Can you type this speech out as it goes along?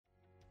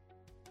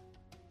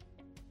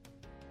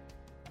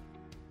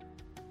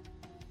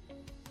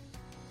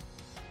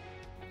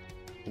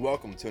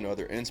Welcome to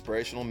another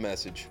inspirational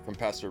message from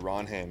Pastor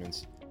Ron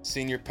Hammonds,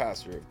 Senior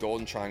Pastor of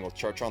Golden Triangle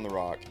Church on the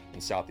Rock in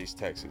Southeast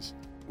Texas.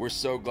 We're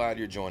so glad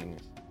you're joining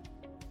us.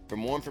 For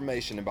more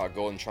information about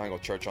Golden Triangle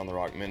Church on the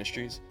Rock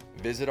Ministries,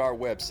 visit our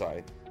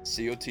website,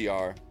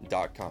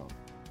 cotr.com.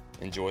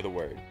 Enjoy the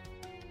Word.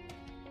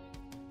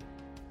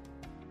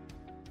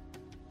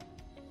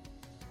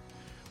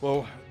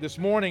 Well, this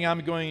morning I'm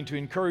going to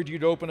encourage you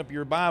to open up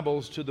your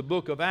Bibles to the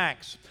book of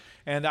Acts.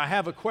 And I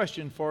have a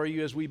question for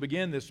you as we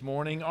begin this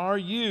morning. Are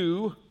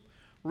you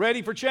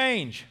ready for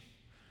change?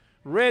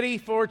 Ready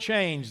for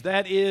change.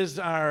 That is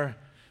our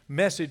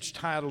message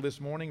title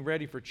this morning,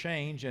 Ready for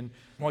Change. And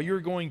while you're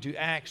going to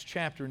Acts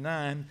chapter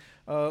 9,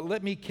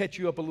 let me catch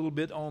you up a little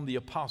bit on the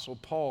Apostle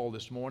Paul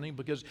this morning,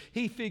 because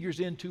he figures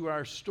into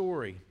our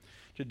story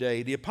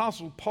today. The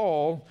Apostle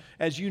Paul,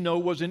 as you know,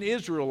 was an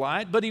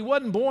Israelite, but he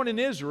wasn't born in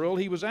Israel.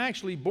 He was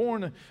actually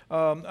born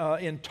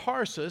in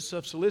Tarsus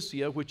of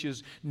Cilicia, which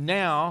is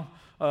now,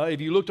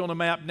 if you looked on a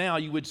map now,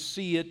 you would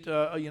see it,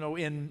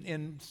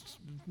 in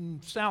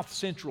south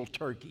central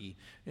Turkey,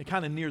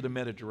 kind of near the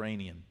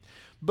Mediterranean.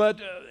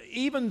 But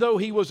even though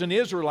he was an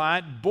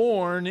Israelite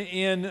born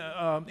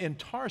in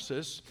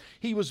Tarsus,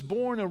 he was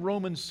born a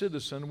Roman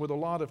citizen with a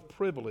lot of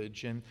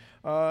privilege. And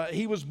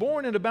he was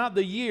born in about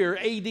the year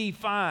AD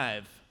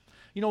 5.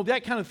 You know,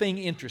 that kind of thing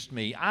interests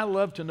me. I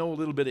love to know a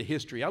little bit of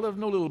history. I love to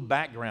know a little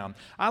background.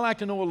 I like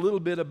to know a little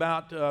bit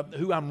about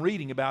who I'm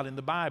reading about in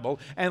the Bible,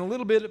 and a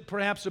little bit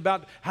perhaps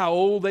about how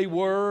old they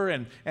were.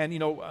 And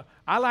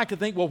I like to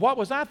think, well, what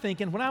was I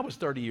thinking when I was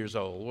 30 years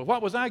old? Well,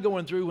 what was I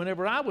going through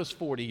whenever I was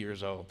 40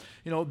 years old?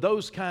 You know,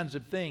 those kinds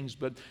of things.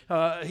 But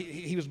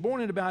he was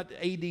born in about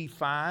AD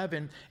 5,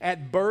 and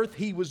at birth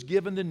he was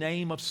given the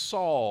name of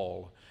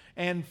Saul.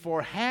 And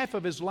for half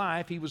of his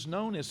life he was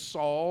known as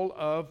Saul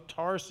of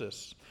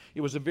Tarsus. It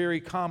was a very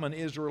common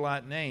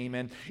Israelite name,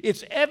 and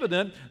it's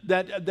evident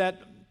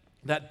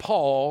that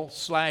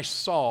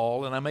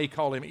Paul/Saul, and I may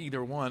call him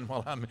either one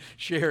while I'm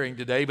sharing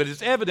today, but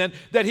it's evident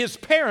that his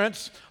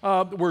parents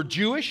were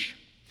Jewish,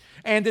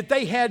 and that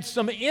they had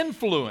some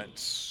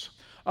influence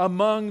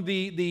among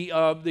the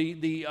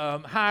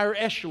higher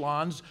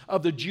echelons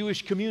of the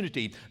Jewish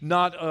community,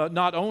 not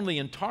only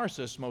in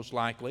Tarsus most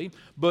likely,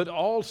 but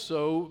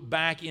also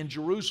back in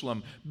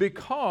Jerusalem,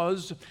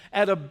 because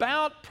at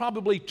about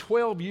probably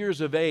 12 years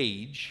of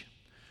age,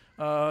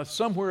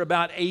 somewhere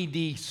about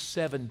AD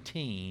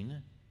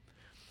 17,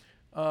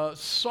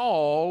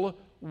 Saul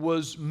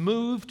was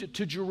moved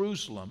to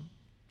Jerusalem,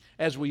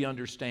 as we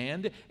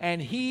understand,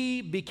 and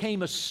he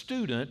became a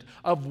student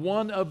of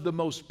one of the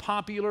most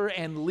popular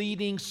and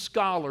leading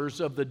scholars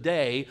of the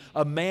day,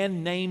 a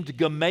man named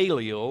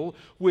Gamaliel,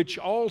 which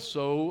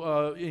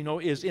also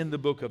is in the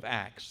book of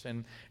Acts.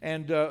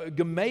 And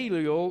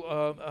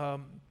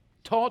Gamaliel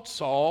taught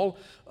Saul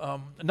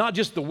not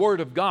just the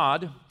Word of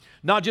God,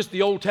 not just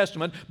the Old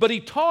Testament, but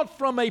he taught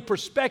from a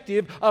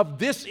perspective of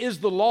this is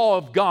the law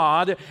of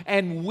God,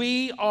 and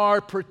we are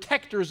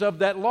protectors of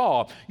that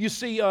law. You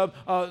see,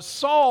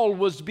 Saul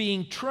was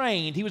being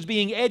trained, he was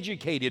being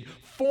educated,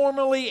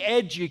 formally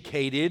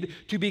educated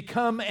to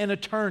become an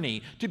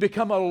attorney, to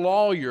become a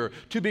lawyer,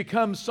 to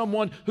become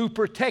someone who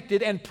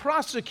protected and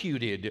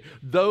prosecuted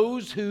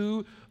those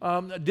who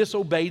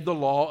disobeyed the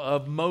law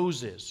of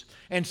Moses.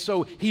 And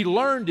so he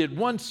learned it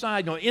one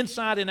side,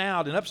 inside and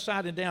out and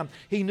upside and down.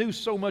 He knew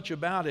so much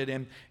about it,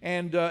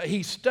 and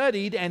he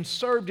studied and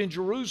served in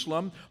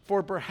Jerusalem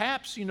for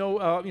perhaps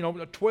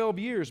 12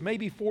 years,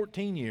 maybe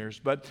 14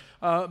 years. But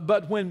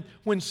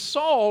when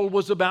Saul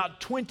was about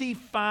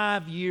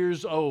 25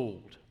 years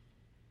old,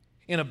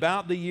 in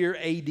about the year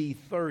AD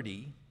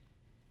 30,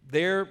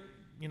 there,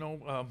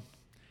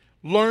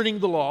 learning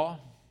the law,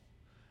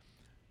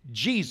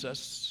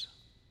 Jesus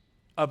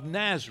of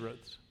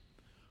Nazareth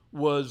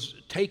was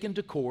taken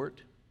to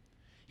court.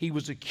 He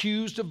was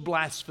accused of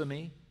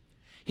blasphemy.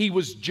 He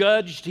was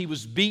judged. He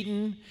was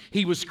beaten.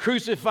 He was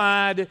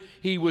crucified.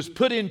 He was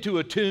put into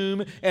a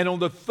tomb. And on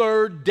the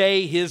third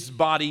day, his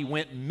body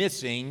went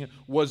missing,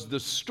 was the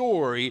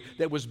story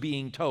that was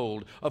being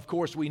told. Of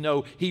course, we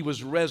know he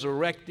was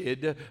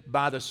resurrected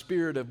by the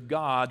Spirit of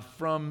God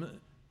from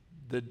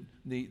the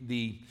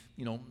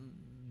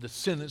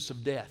sentence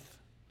of death,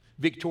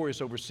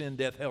 victorious over sin,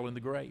 death, hell, and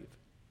the grave.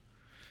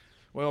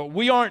 Well,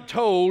 we aren't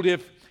told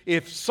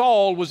if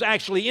Saul was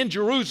actually in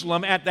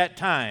Jerusalem at that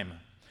time.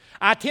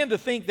 I tend to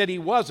think that he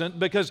wasn't,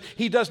 because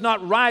he does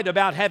not write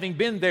about having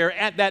been there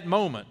at that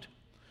moment.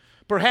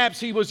 Perhaps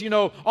he was,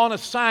 on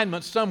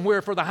assignment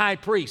somewhere for the high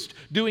priest,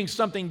 doing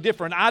something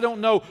different. I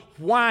don't know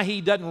why he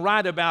doesn't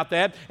write about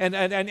that,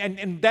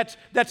 and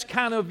that's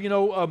kind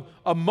of,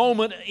 a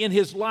moment in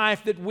his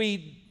life that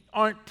we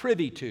aren't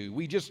privy to.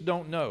 We just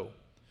don't know.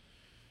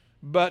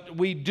 But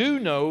we do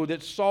know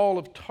that Saul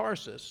of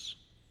Tarsus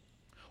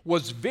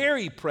was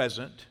very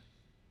present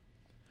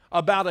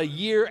about a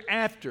year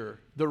after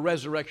the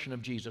resurrection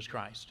of Jesus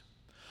Christ.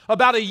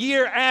 About a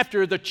year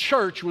after the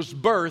church was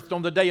birthed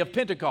on the day of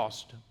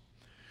Pentecost.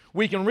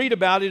 We can read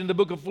about it in the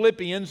book of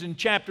Philippians in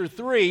chapter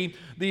 3.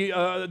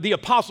 The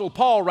Apostle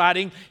Paul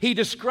writing, he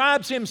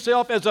describes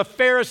himself as a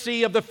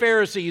Pharisee of the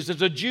Pharisees,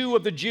 as a Jew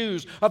of the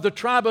Jews, of the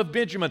tribe of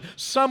Benjamin,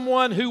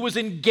 someone who was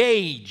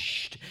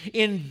engaged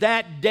in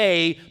that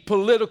day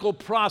political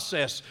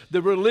process,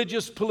 the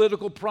religious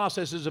political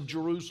processes of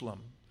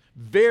Jerusalem.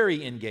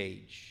 Very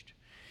engaged.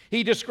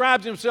 He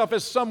describes himself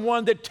as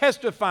someone that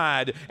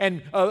testified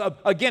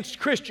against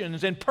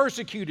Christians and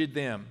persecuted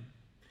them.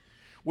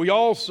 We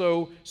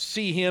also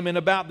see him in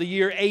about the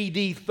year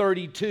AD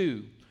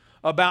 32,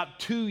 about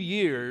 2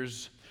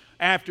 years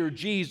after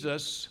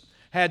Jesus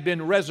had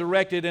been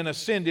resurrected and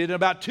ascended, and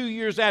about 2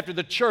 years after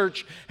the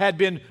church had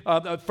been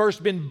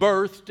first been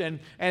birthed,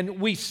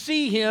 and we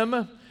see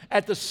him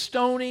at the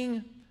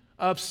stoning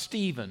of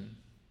Stephen.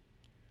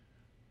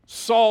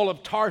 Saul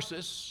of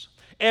Tarsus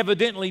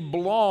evidently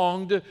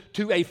belonged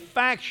to a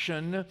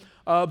faction,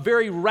 a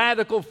very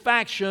radical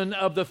faction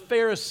of the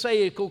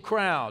Pharisaical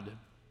crowd.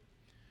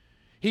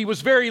 He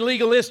was very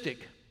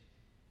legalistic,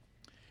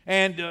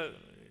 and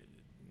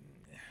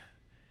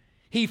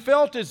he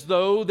felt as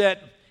though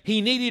that he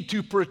needed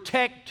to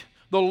protect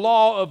the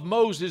law of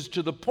Moses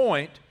to the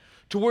point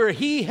to where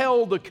he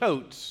held the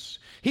coats.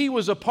 He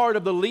was a part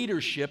of the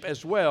leadership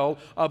as well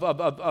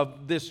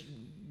of this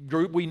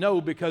group. We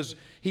know because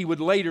he would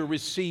later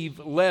receive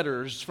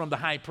letters from the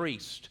high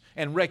priest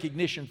and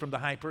recognition from the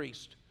high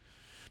priest.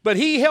 But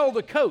he held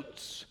the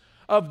coats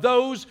of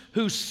those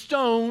who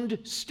stoned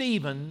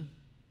Stephen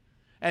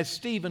as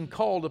Stephen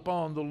called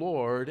upon the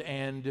Lord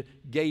and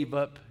gave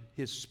up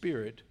his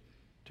spirit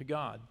to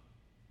God.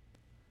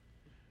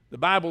 The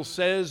Bible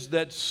says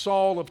that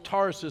Saul of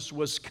Tarsus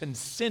was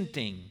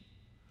consenting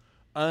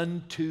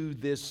unto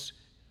this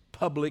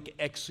public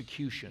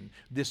execution,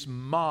 this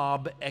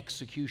mob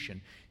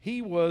execution.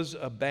 He was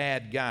a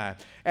bad guy.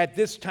 At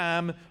this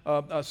time,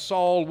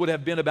 Saul would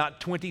have been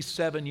about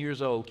 27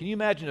 years old. Can you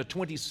imagine a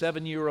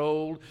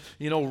 27-year-old,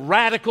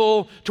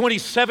 radical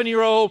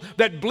 27-year-old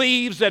that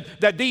believes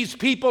that these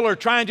people are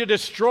trying to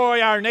destroy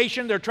our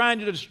nation, they're trying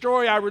to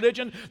destroy our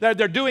religion, that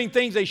they're doing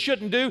things they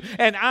shouldn't do,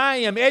 and I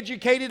am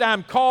educated,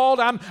 I'm called,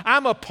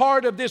 I'm a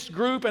part of this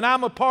group, and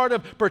I'm a part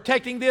of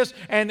protecting this,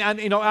 and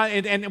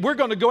we're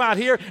going to go out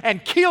here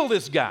and kill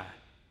this guy.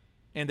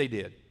 And they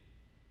did.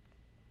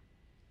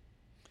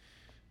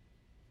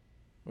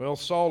 Well,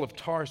 Saul of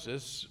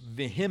Tarsus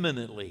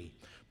vehemently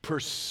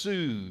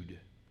pursued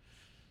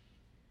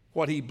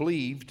what he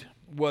believed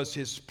was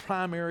his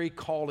primary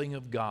calling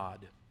of God.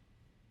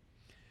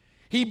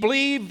 He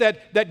believed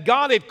that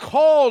God had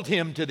called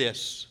him to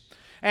this,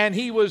 and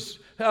he was,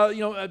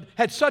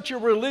 had such a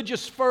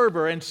religious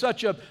fervor and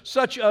such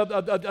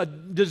a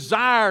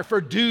desire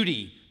for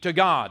duty to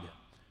God.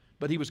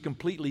 But he was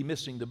completely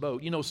missing the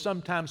boat.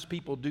 Sometimes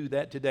people do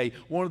that today.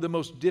 One of the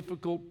most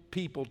difficult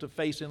people to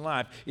face in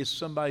life is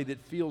somebody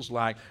that feels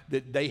like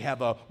that they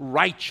have a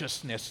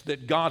righteousness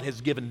that God has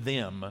given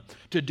them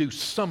to do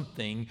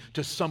something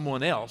to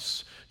someone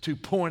else to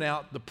point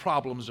out the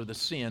problems or the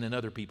sin in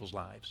other people's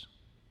lives.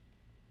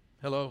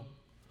 Hello?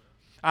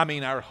 I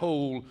mean, our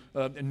whole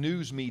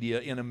news media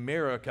in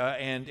America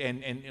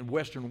and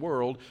Western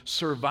world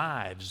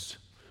survives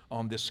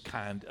on this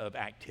kind of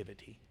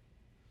activity.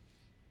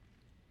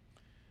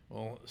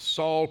 Well,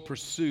 Saul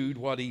pursued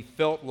what he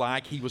felt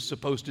like he was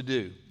supposed to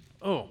do.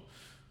 Oh,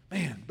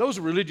 man, those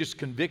are religious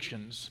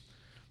convictions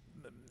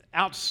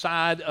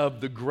outside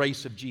of the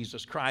grace of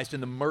Jesus Christ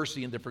and the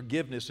mercy and the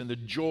forgiveness and the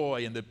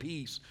joy and the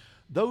peace.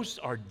 Those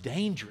are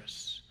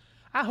dangerous.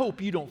 I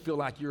hope you don't feel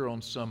like you're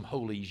on some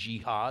holy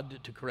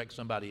jihad to correct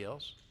somebody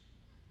else.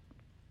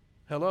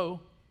 Hello?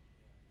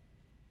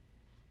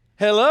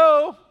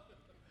 Hello?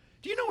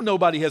 Do you know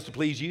nobody has to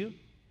please you?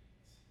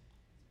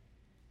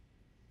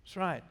 That's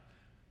right.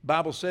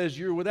 Bible says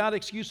you're without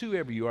excuse,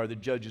 whoever you are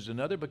that judges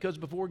another, because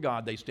before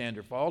God they stand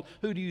or fall.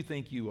 Who do you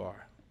think you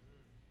are?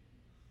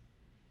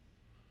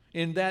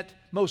 In that,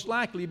 most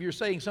likely, if you're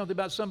saying something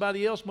about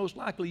somebody else, most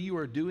likely you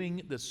are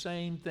doing the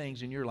same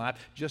things in your life,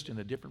 just in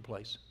a different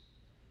place.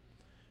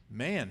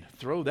 Man,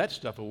 throw that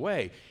stuff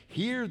away.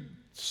 Here,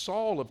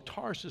 Saul of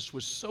Tarsus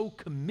was so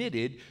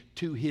committed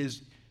to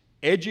his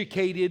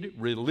educated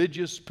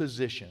religious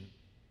position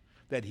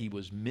that he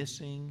was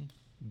missing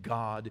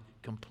God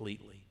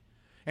completely.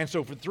 And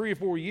so for 3 or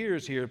 4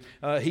 years here,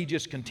 he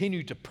just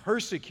continued to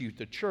persecute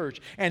the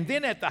church. And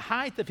then at the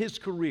height of his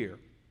career,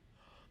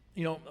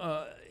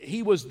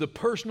 he was the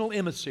personal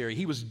emissary.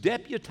 He was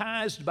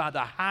deputized by the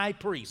high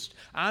priest.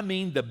 I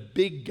mean the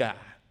big guy.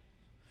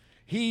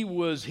 He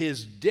was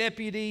his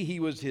deputy. He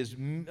was his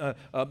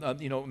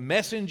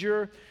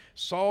messenger.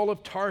 Saul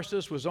of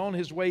Tarsus was on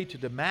his way to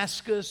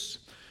Damascus,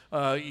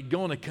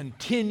 going to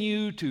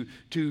continue to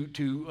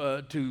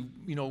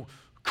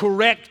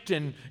correct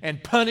and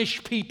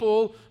punish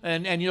people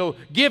and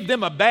give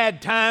them a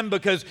bad time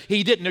because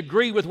he didn't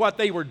agree with what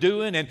they were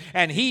doing,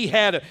 and he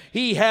had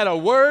a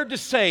word to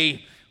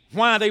say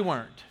why they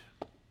weren't.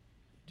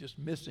 Just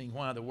missing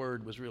why the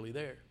word was really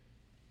there.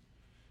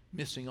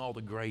 Missing all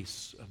the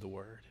grace of the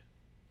word.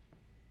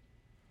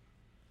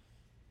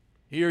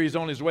 Here he's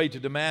on his way to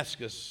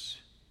Damascus,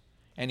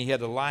 and he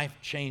had a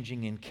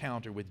life-changing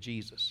encounter with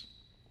Jesus.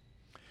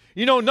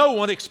 You know, no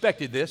one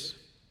expected this.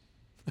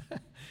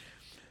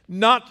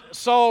 Not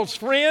Saul's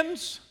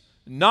friends,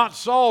 not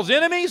Saul's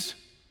enemies,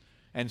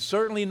 and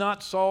certainly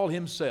not Saul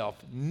himself.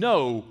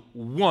 No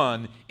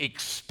one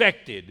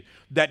expected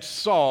that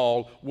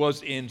Saul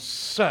was in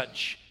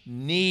such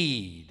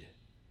need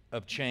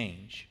of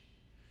change.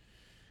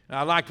 And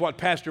I liked what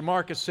Pastor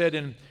Marcus said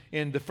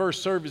in the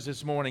first service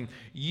this morning.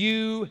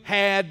 You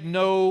had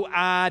no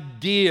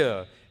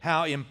idea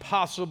how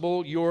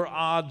impossible your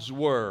odds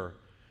were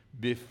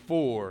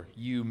before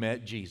you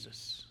met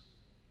Jesus.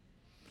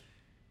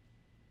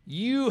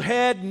 You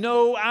had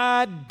no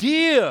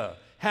idea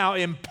how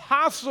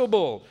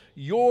impossible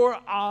your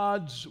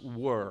odds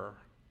were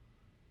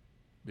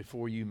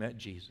before you met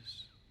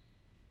Jesus.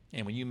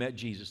 And when you met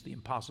Jesus, the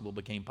impossible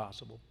became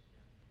possible.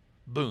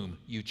 Boom,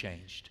 you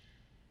changed.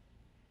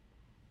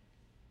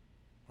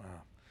 Wow.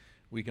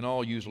 We can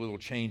all use a little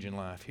change in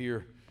life.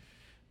 Here,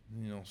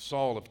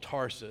 Saul of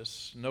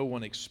Tarsus, no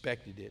one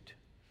expected it.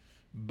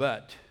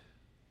 But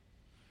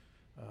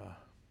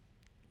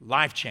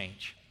life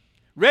change.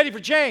 Ready for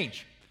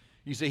change.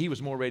 You see, he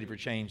was more ready for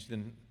change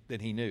than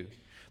he knew.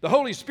 The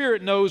Holy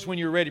Spirit knows when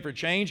you're ready for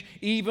change,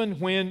 even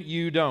when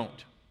you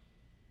don't.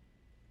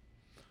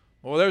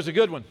 Well, there's a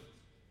good one.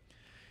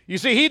 You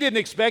see, he didn't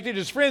expect it.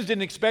 His friends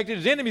didn't expect it.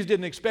 His enemies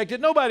didn't expect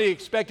it. Nobody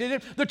expected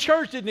it. The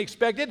church didn't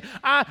expect it.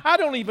 I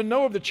don't even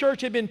know if the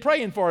church had been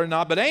praying for it or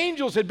not, but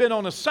angels had been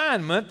on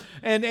assignment,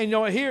 and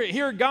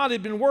here God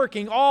had been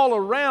working all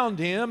around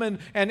him,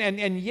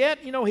 and yet,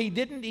 he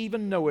didn't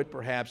even know it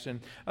perhaps.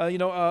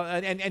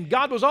 And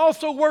God was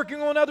also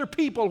working on other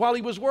people while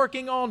he was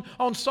working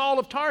on Saul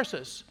of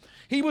Tarsus.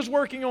 He was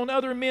working on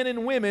other men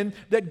and women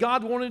that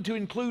God wanted to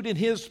include in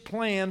his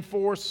plan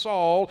for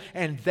Saul,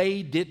 and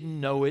they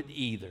didn't know it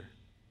either.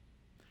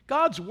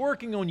 God's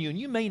working on you, and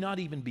you may not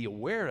even be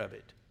aware of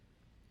it.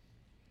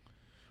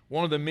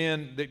 One of the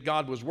men that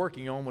God was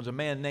working on was a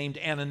man named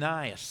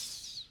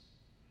Ananias.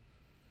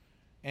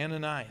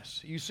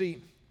 Ananias. You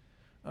see,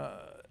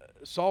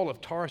 Saul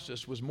of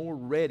Tarsus was more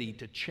ready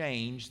to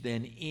change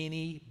than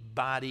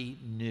anybody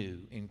knew,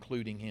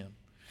 including him.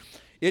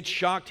 It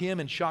shocked him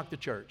and shocked the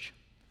church.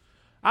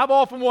 I've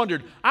often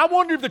wondered, I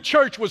wonder if the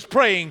church was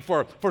praying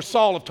for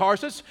Saul of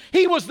Tarsus.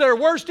 He was their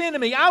worst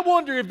enemy. I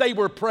wonder if they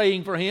were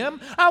praying for him.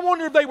 I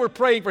wonder if they were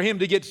praying for him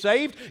to get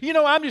saved.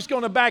 I'm just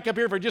going to back up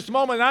here for just a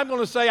moment, and I'm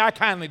going to say I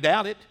kindly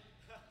doubt it.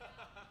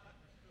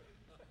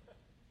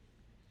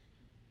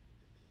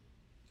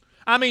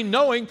 I mean,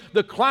 knowing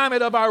the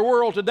climate of our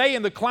world today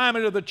and the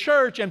climate of the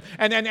church and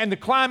the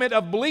climate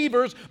of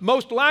believers,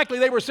 most likely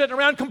they were sitting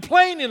around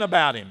complaining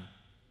about him,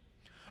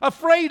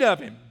 afraid of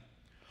him,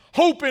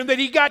 hoping that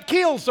he got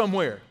killed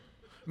somewhere.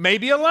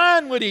 Maybe a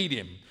lion would eat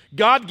him.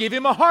 God give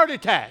him a heart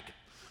attack.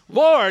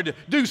 Lord,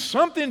 do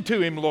something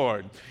to him,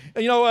 Lord.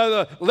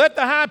 Let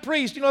the high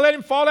priest, let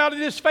him fall out of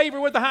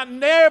disfavor with the high.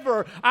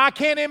 Never. I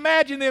can't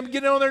imagine them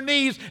getting on their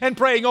knees and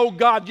praying, oh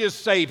God,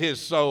 just save his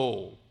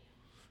soul.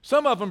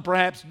 Some of them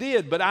perhaps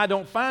did, but I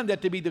don't find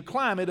that to be the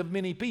climate of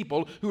many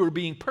people who are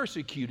being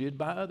persecuted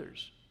by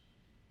others.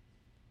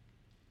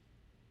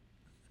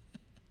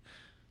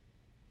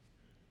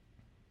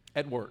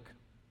 At work.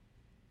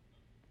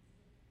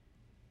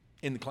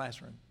 In the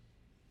classroom.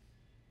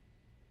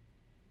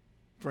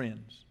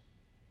 Friends.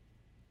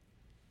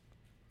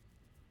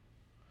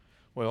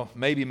 Well,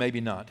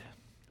 maybe not.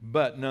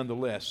 But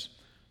nonetheless,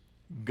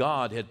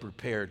 God had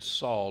prepared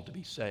Saul to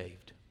be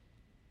saved.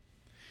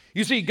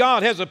 You see,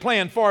 God has a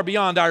plan far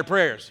beyond our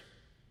prayers.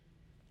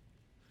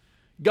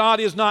 God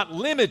is not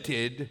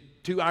limited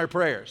to our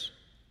prayers.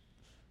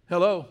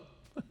 Hello?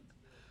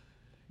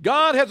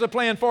 God has a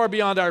plan far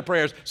beyond our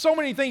prayers. So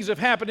many things have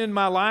happened in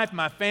my life,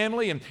 my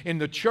family, and in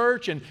the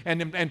church,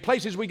 and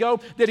places we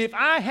go, that if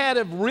I had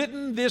have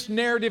written this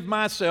narrative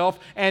myself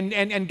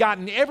and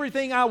gotten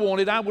everything I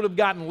wanted, I would have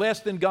gotten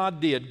less than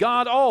God did.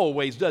 God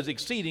always does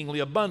exceedingly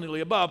abundantly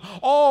above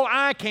all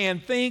I can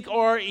think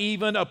or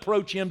even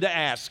approach Him to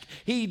ask.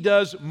 He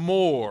does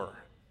more.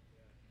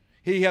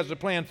 He has a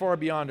plan far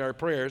beyond our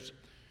prayers.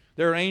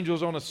 There are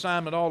angels on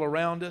assignment all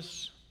around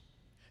us.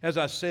 As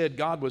I said,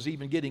 God was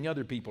even getting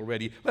other people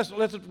ready.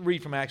 Let's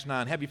read from Acts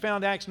 9. Have you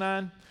found Acts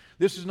 9?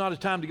 This is not a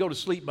time to go to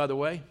sleep, by the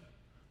way.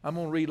 I'm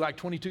going to read like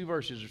 22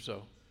 verses or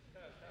so.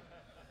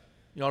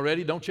 Y'all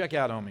ready? Don't check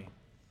out on me.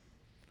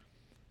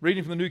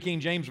 Reading from the New King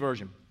James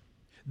Version.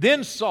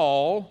 Then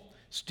Saul,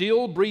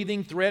 still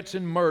breathing threats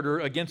and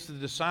murder against the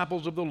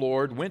disciples of the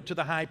Lord, went to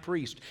the high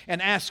priest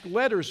and asked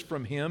letters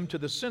from him to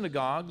the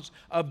synagogues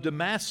of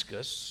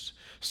Damascus,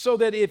 so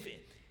that if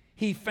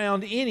he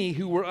found any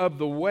who were of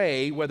the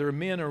way, whether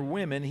men or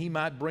women, he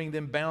might bring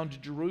them bound to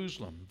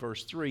Jerusalem.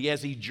 Verse 3,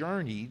 as he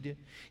journeyed,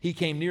 he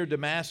came near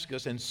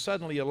Damascus, and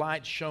suddenly a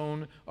light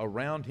shone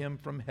around him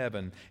from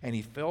heaven. And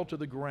he fell to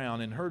the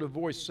ground and heard a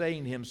voice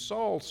saying to him,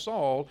 Saul,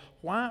 Saul,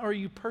 why are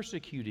you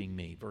persecuting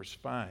me? Verse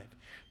 5,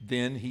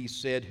 then he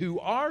said,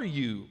 who are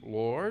you,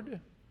 Lord?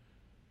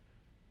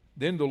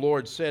 Then the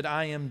Lord said,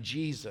 I am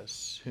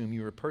Jesus, whom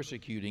you are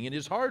persecuting. It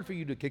is hard for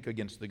you to kick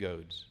against the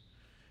goads.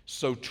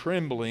 So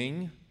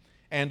trembling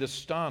and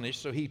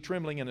astonished, so he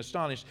trembling and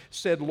astonished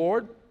said,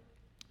 Lord,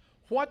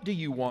 what do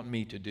you want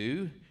me to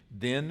do?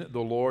 Then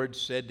the Lord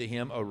said to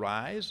him,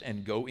 Arise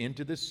and go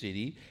into the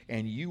city,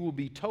 and you will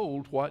be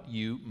told what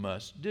you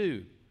must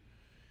do.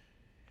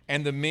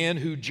 And the men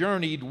who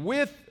journeyed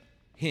with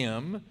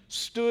him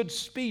stood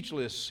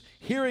speechless,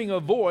 hearing a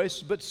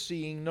voice but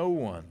seeing no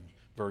one.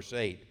 Verse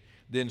 8.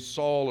 Then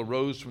Saul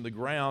arose from the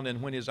ground,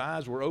 and when his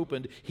eyes were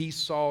opened, he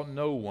saw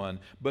no one.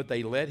 But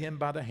they led him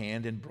by the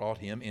hand and brought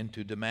him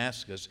into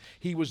Damascus.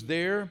 He was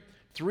there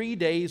 3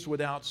 days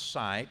without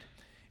sight,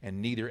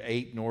 and neither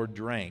ate nor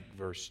drank.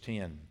 Verse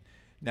 10.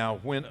 Now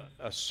when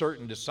a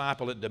certain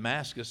disciple at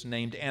Damascus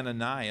named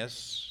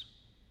Ananias,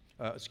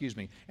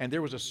 and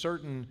there was a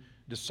certain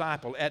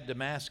disciple at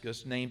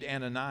Damascus named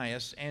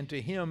Ananias, and to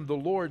him the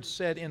Lord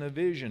said in a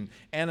vision,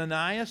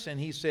 Ananias, and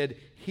he said,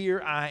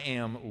 Here I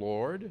am,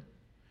 Lord.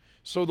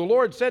 So the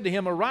Lord said to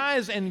him,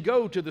 Arise and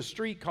go to the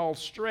street called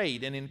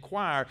Straight, and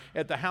inquire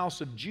at the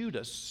house of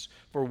Judas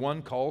for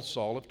one called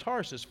Saul of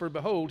Tarsus, for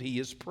behold, he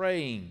is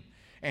praying.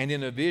 And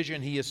in a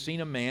vision he has seen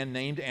a man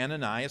named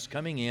Ananias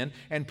coming in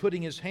and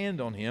putting his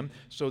hand on him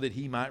so that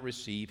he might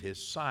receive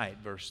his sight.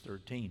 Verse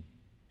 13.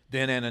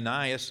 Then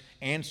Ananias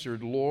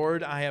answered,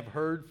 Lord, I have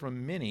heard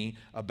from many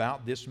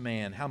about this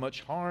man, how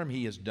much harm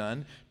he has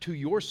done to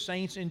your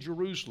saints in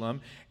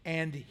Jerusalem,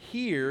 and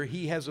here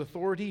he has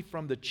authority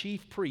from the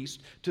chief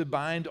priest to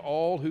bind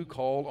all who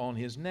call on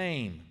his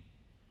name.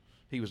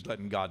 He was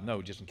letting God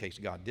know just in case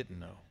God didn't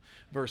know.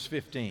 Verse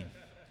 15.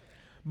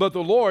 But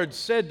the Lord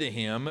said to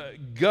him,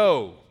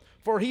 Go,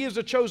 for he is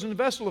a chosen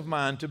vessel of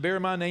mine to bear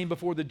my name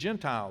before the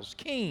Gentiles,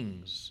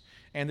 kings,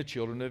 and the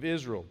children of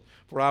Israel.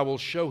 For I will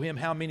show him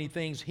how many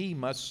things he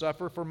must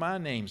suffer for my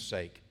name's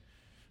sake.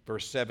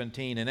 Verse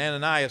 17, And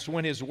Ananias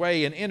went his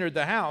way and entered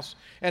the house,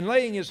 and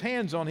laying his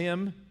hands on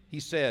him, he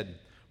said,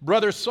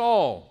 Brother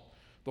Saul,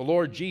 the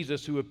Lord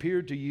Jesus, who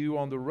appeared to you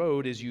on the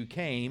road as you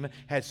came,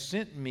 has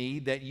sent me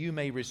that you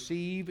may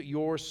receive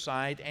your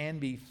sight and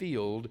be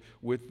filled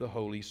with the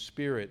Holy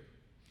Spirit.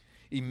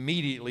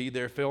 Immediately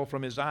there fell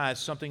from his eyes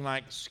something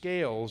like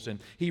scales, and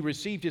he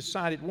received his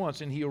sight at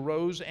once, and he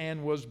arose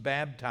and was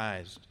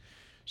baptized.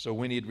 So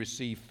when he had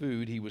received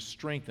food, he was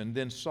strengthened.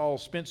 Then Saul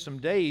spent some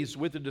days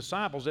with the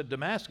disciples at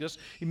Damascus.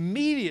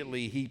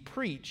 Immediately he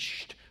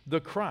preached the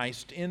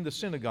Christ in the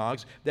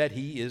synagogues, that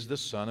he is the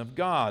Son of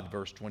God.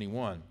 Verse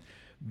 21.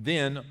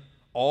 Then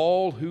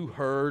all who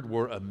heard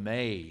were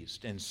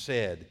amazed and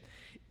said,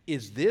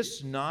 Is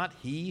this not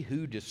he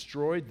who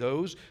destroyed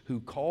those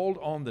who called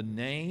on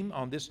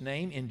this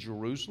name in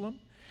Jerusalem,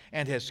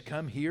 and has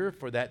come here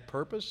for that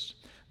purpose,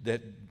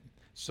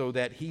 so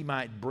that he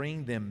might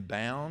bring them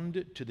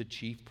bound to the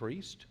chief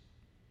priest?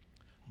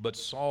 But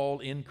Saul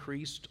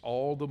increased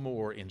all the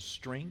more in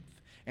strength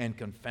and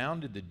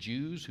confounded the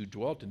Jews who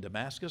dwelt in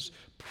Damascus,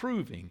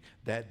 proving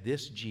that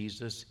this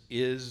Jesus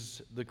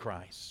is the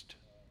Christ.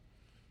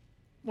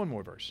 One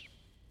more verse.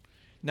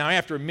 Now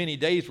after many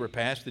days were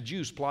passed, the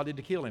Jews plotted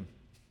to kill him.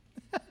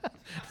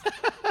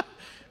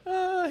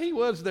 He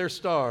was their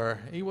star.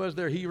 He was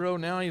their hero.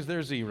 Now he's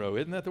their zero.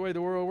 Isn't that the way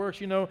the world works?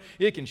 You know,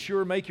 it can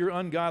sure make your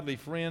ungodly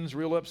friends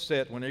real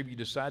upset whenever you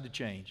decide to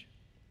change.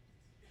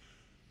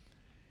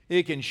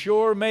 It can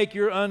sure make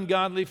your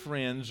ungodly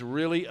friends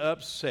really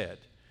upset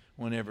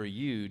whenever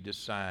you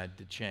decide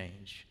to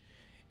change.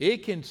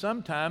 It can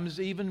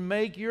sometimes even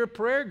make your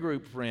prayer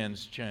group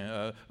friends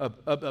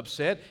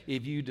upset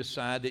if you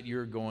decide that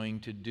you're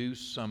going to do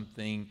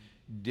something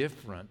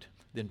different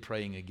than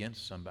praying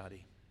against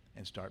somebody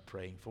and start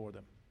praying for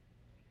them.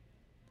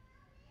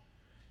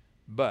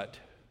 But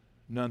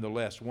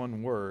nonetheless,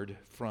 one word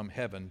from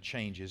heaven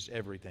changes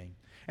everything.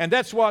 And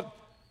that's what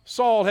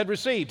Saul had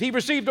received. He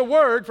received a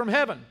word from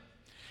heaven.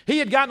 He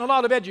had gotten a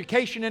lot of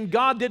education, and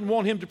God didn't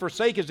want him to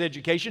forsake his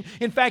education.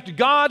 In fact,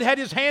 God had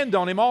his hand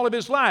on him all of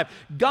his life.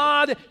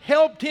 God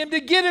helped him to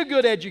get a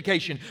good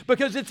education,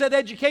 because it's that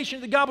education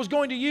that God was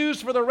going to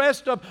use for the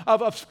rest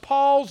of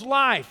Paul's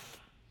life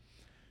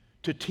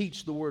to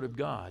teach the Word of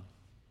God,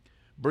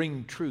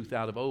 bring truth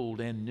out of old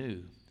and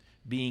new,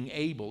 being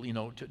able,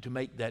 to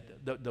make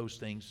those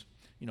things,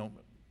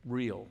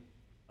 real.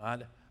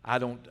 I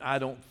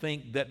don't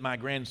think that my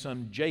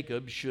grandson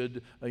Jacob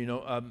should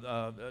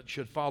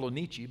follow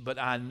Nietzsche, but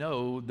I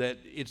know that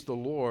it's the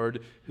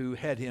Lord who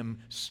had him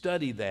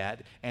study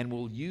that and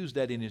will use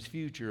that in his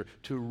future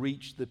to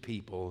reach the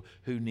people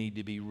who need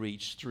to be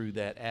reached through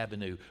that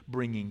avenue,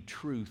 bringing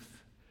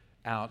truth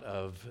out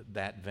of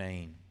that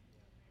vein.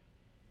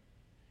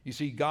 You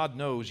see, God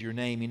knows your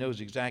name. He knows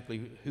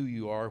exactly who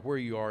you are, where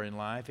you are in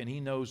life, and He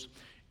knows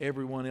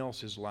everyone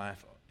else's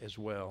life as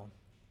well.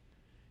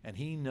 And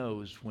He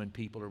knows when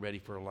people are ready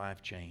for a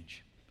life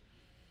change.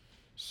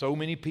 So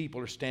many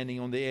people are standing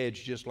on the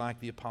edge just like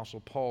the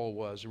Apostle Paul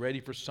was, ready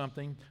for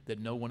something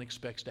that no one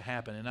expects to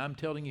happen. And I'm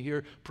telling you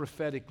here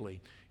prophetically,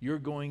 you're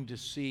going to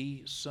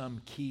see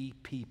some key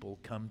people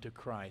come to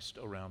Christ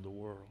around the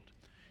world.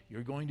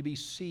 You're going to be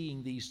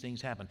seeing these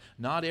things happen.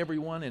 Not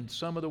everyone, and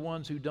some of the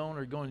ones who don't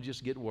are going to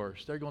just get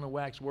worse. They're going to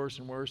wax worse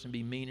and worse and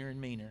be meaner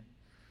and meaner.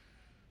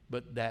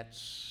 but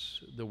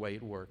that's the way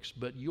it works.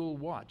 But you'll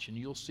watch and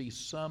you'll see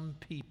some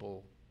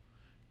people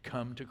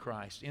come to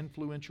Christ.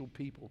 Influential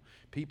people.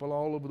 People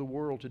all over the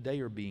world today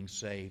are being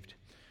saved.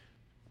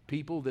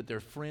 People that their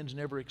friends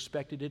never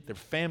expected it, their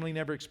family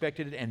never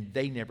expected it, and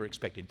they never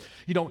expected it.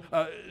 You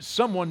know,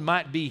 someone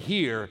might be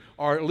here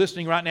or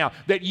listening right now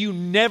that you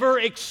never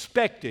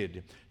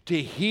expected to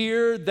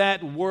hear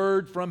that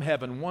word from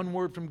heaven. One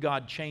word from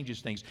God changes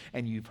things,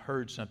 and you've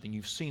heard something,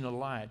 you've seen a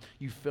light,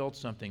 you felt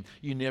something.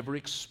 You never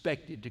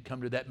expected to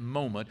come to that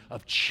moment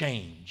of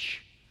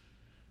change.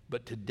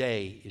 But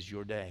today is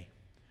your day.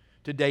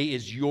 Today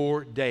is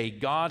your day.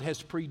 God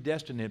has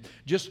predestined it.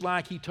 Just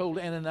like He told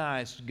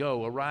Ananias,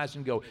 go, arise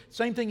and go.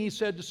 Same thing He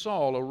said to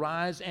Saul,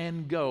 arise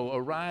and go,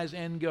 arise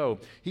and go.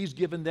 He's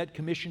given that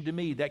commission to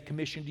me, that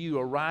commission to you,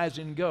 arise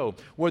and go.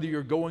 Whether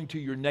you're going to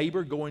your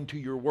neighbor, going to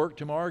your work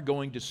tomorrow,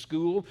 going to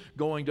school,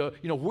 going to,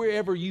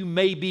 wherever you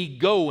may be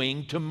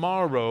going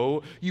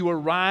tomorrow, you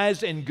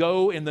arise and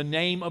go in the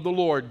name of the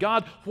Lord.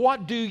 God,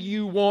 what do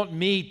you want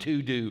me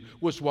to do?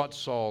 Was what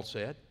Saul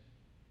said.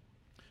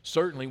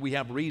 Certainly, we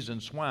have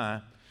reasons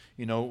why,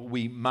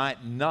 we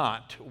might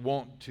not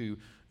want to,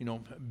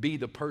 be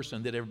the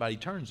person that everybody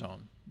turns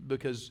on,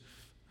 because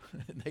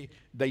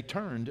they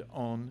turned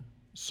on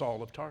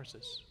Saul of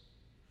Tarsus.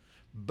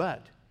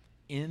 But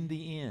in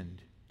the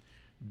end,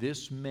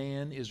 this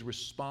man is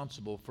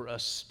responsible for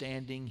us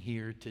standing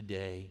here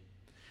today.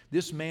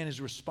 This man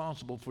is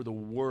responsible for the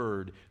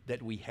word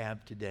that we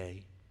have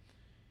today.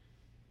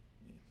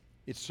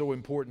 It's so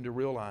important to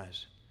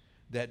realize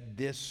that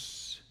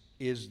this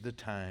is the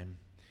time.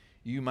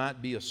 You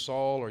might be a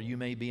Saul or you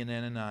may be an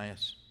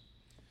Ananias.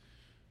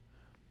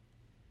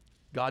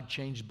 God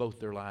changed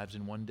both their lives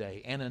in one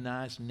day.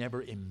 Ananias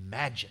never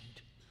imagined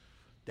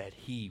that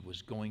he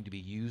was going to be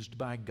used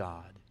by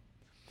God.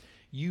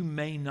 You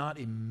may not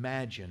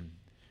imagine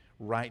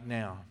right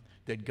now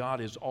that God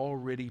has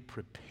already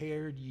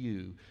prepared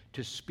you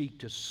to speak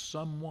to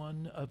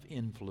someone of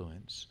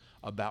influence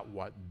about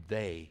what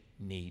they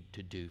need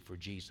to do for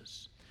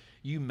Jesus.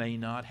 You may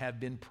not have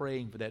been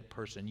praying for that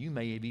person. You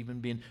may have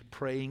even been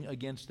praying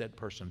against that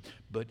person.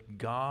 But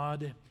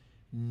God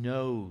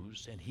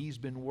knows, and He's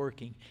been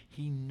working.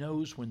 He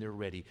knows when they're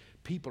ready.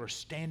 People are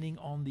standing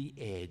on the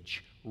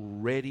edge,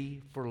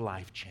 ready for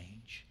life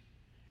change.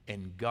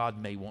 And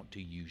God may want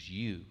to use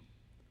you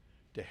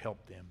to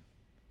help them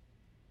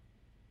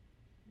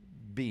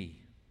be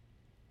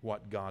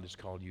what God has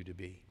called you to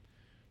be.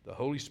 The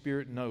Holy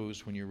Spirit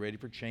knows when you're ready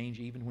for change,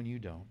 even when you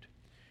don't.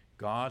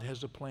 God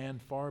has a plan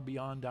far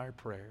beyond our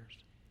prayers.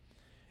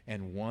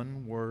 And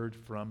one word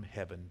from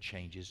heaven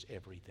changes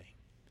everything.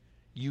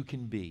 You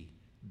can be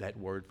that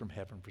word from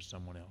heaven for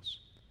someone else.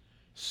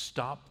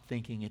 Stop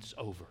thinking it's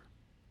over.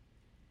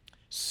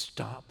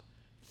 Stop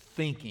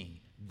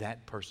thinking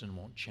that person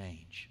won't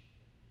change.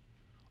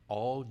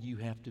 All you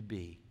have to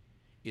be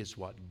is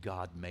what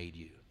God made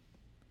you.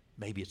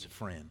 Maybe it's a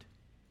friend.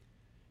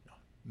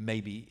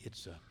 Maybe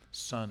it's a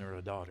son or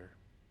a daughter.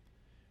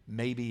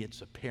 Maybe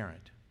it's a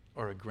parent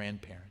or a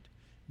grandparent.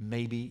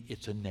 Maybe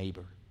it's a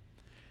neighbor.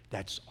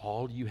 That's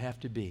all you have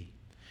to be.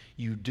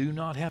 You do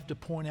not have to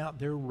point out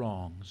their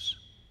wrongs.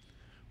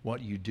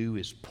 What you do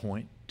is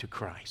point to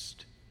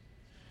Christ.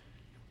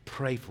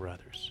 Pray for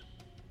others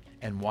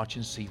and watch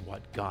and see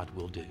what God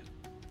will do.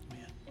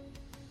 Amen.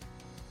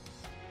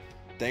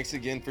 Thanks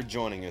again for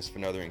joining us for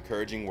another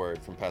encouraging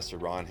word from Pastor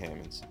Ron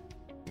Hammonds.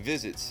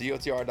 Visit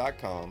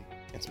cotr.com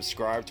and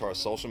subscribe to our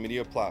social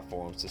media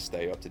platforms to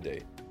stay up to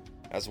date.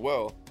 As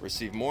well,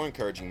 receive more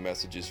encouraging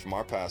messages from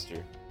our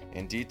pastor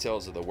and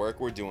details of the work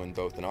we're doing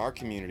both in our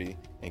community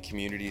and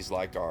communities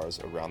like ours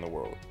around the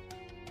world.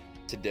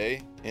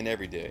 Today and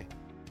every day,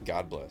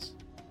 God bless.